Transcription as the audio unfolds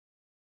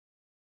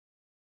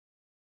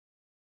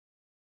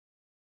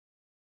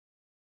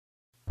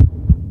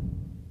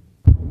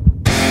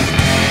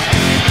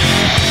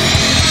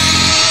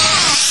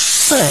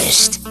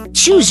First,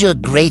 choose your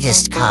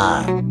greatest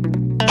car.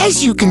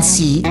 As you can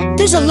see,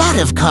 there's a lot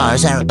of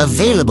cars are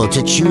available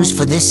to choose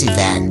for this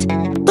event,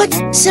 but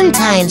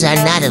sometimes are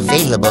not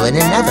available in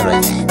another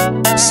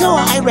event. So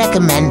I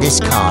recommend this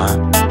car,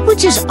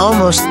 which is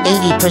almost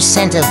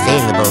 80%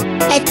 available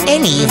at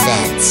any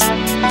events.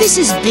 This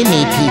is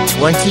BIMI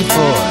P24.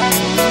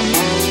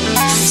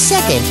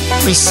 Second,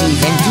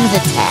 receive and do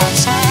the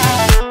task.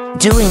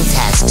 Doing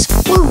tasks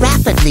will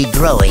rapidly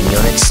growing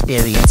your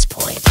experience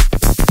point.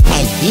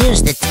 And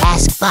here's the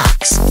task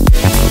box.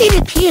 It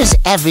appears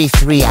every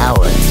 3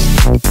 hours.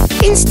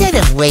 Instead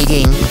of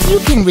waiting, you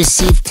can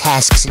receive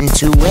tasks in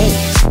 2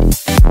 ways.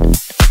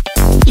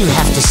 You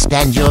have to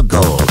spend your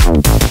gold,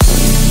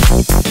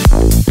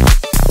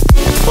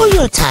 or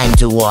your time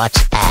to watch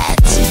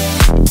ads.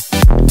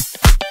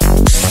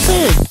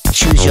 Third,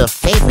 choose your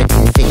favorite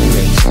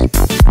configuration.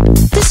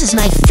 This is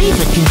my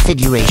favorite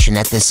configuration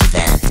at this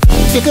event,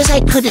 because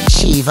I could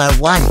achieve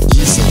R1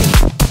 easily.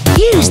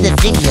 Here's the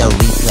video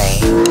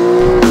replay.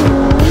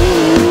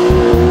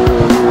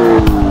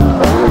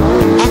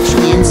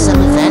 Actually, in some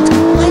event,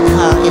 my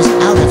car is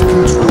out of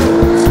control.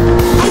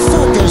 I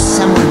thought there's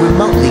someone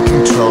remotely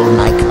controlled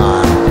my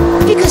car,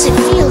 because it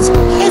feels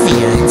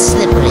heavier and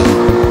slippery.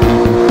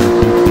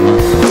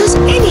 Does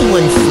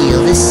anyone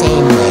feel the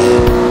same way?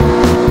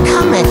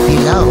 Comment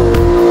below.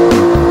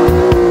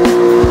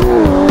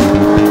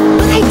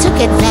 But I took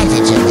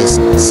advantage of this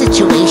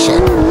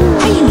situation.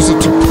 I use it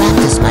to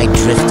practice my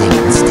drifting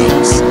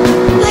instincts.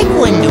 Like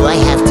when do I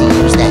have to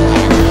use the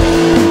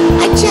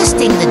handbrake?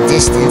 Adjusting the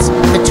distance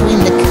between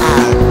the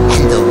car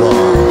and the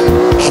wall.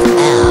 At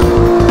L.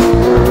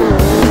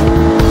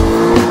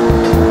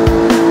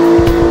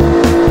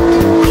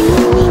 I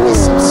don't need to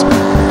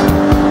subscribe.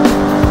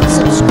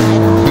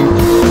 Subscribe.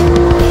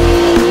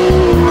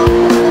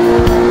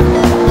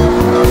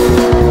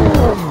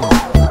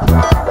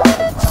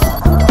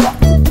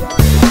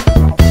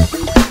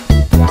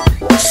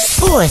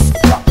 Fourth,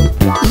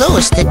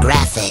 lowest the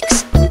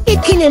graphics.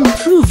 It can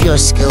improve your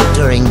skill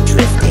during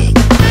drifting.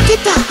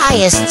 Get the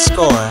highest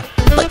score,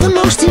 but the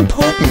most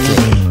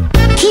importantly,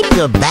 keep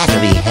your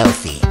battery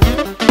healthy.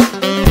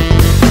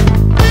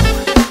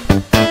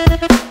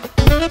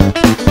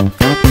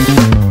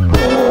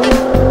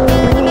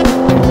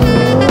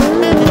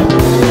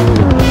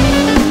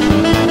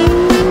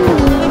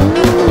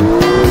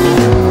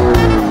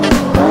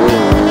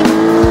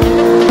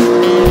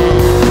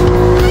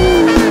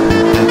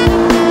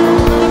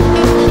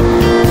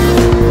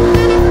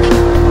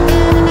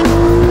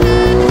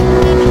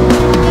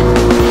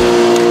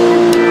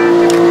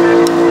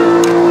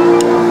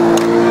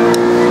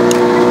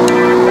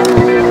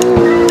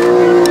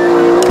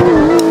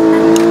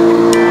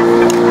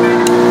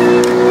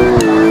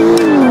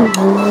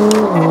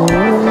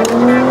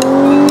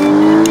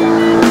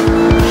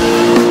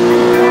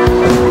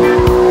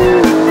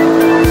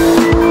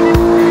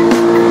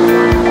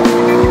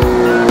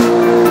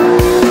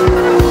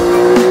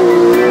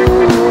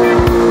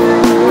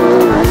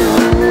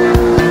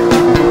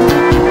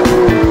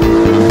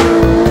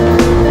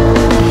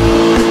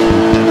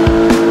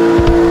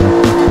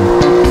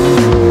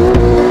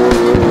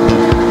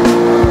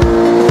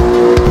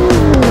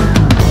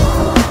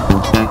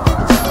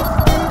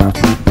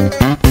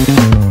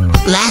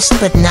 Last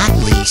but not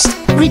least,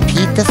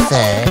 repeat the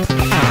third.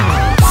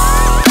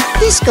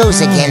 This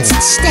goes against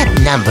step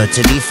number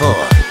 2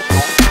 before,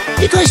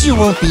 because you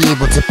won't be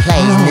able to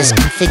play in this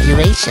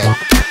configuration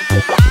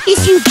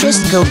if you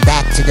just go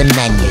back to the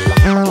menu.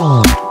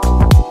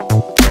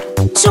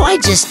 So I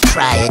just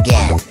try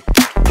again.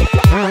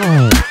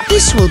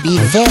 This will be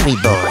very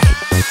boring.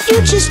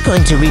 You're just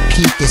going to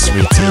repeat this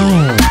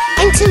routine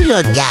until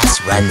your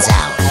gas runs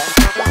out.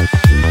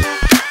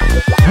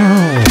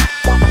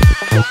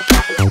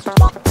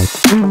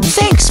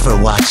 Thanks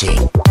for watching.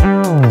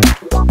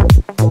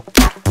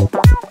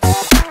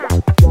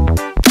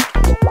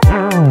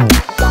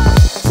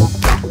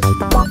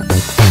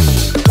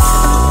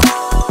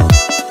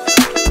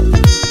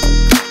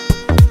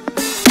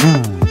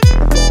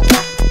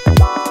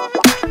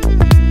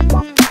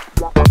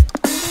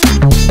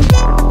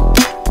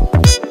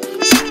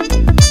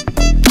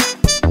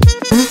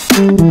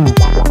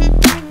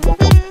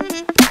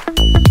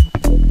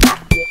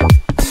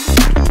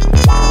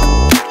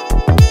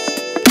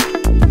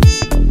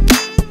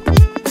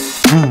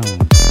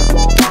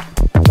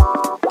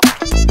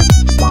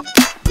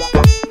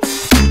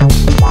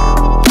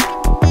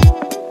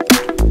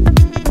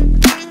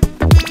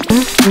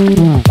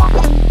 Mm-hmm.